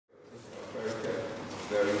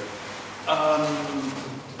Very. What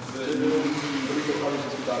do you get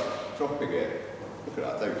punishes without dropping it? Look at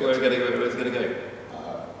that, don't get Where's it going to go? Where's it going to go?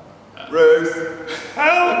 Ruth!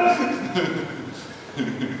 Help!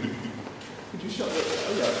 Could you shut it?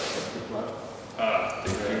 Oh yeah, that's a good plan.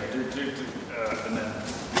 And then...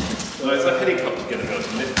 No, it's a helicopter going to go and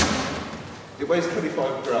lift. It weighs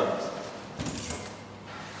 25 grams.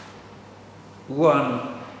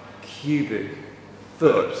 1 cubic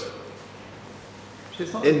foot.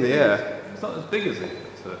 It's not In the air. It's not as big as it.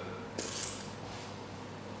 So.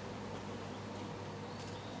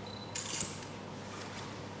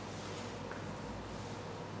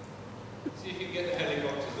 See if you can get the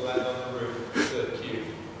helicopter to land on the roof of the cube.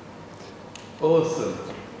 Awesome.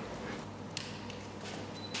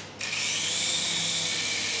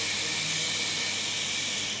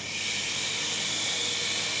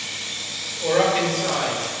 Or up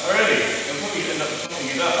inside. Oh really? I'll probably end up chopping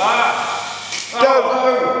it up. Ah! Go!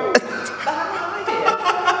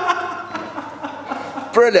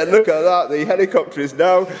 Brilliant, look at that. The helicopter is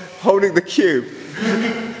now holding the cube.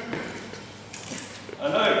 I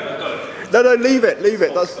know, I've got it. No, leave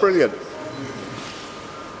it, that's brilliant.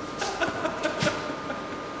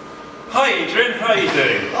 Hi Adrian, how are you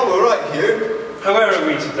doing? I'm alright, Hugh. Where are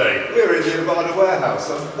we today? We're in the Avada warehouse,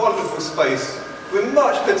 a wonderful space with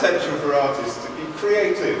much potential for artists to be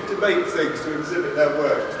creative, to make things, to exhibit their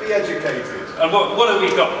work, to be educated. And what have we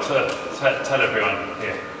got to tell everyone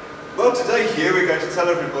here? Well, today, Hugh, we're going to tell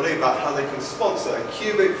everybody about how they can sponsor a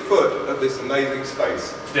cubic foot of this amazing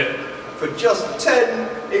space. Yeah. For just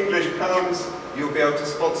 £10 English, you'll be able to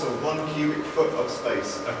sponsor 1 cubic foot of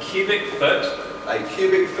space. A cubic foot? A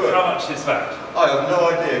cubic foot. How much is that? I have no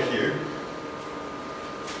idea, Hugh.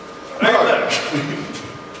 Oh,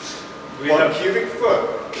 look. 1 cubic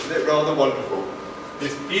foot. Isn't it rather wonderful?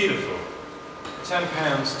 It's beautiful.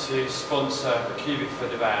 £10 to sponsor a cubic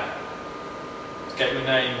foot of air. To get your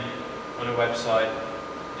name on a website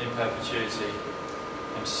in perpetuity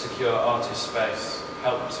and to secure artist space,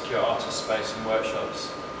 help secure artist space and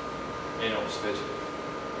workshops in Oxford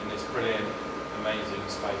in this brilliant, amazing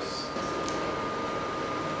space.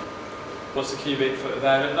 What's a cubic foot of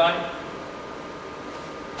air look like?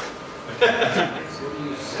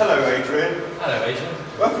 Hello, Adrian. Hello, Adrian.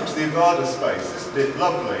 Welcome to the Avada space. Isn't it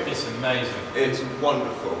lovely? It's amazing. It's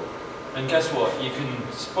wonderful. And guess what? You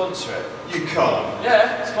can sponsor it. You can't.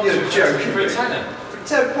 Yeah, sponsor You're it joking for a me. tenner. For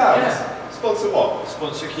 £10? Yeah. Sponsor what?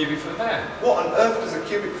 Sponsor a cubic foot of air. What on earth does a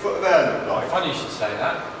cubic foot of air look like? Funny you should say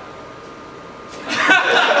that.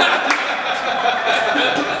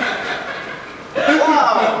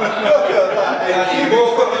 Wow! Look at that! A cubic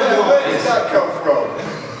foot of air. Where did that come from?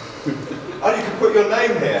 And you can put your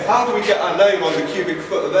name here. How do we get our name on the cubic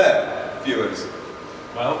foot of air, viewers?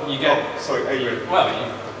 Well, you get. Oh, sorry, Adrian. Well,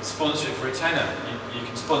 you sponsor it for a tenner. You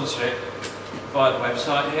can sponsor it via the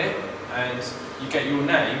website here, and you get your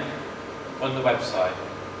name on the website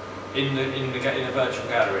in the virtual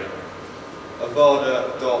gallery.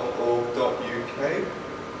 Avada.org.uk.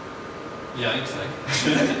 Yeah, I think so.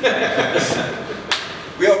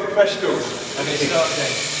 We are professionals. Okay, start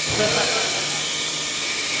again.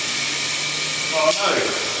 Oh no, I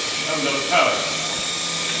haven't got the power.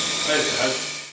 There's it has.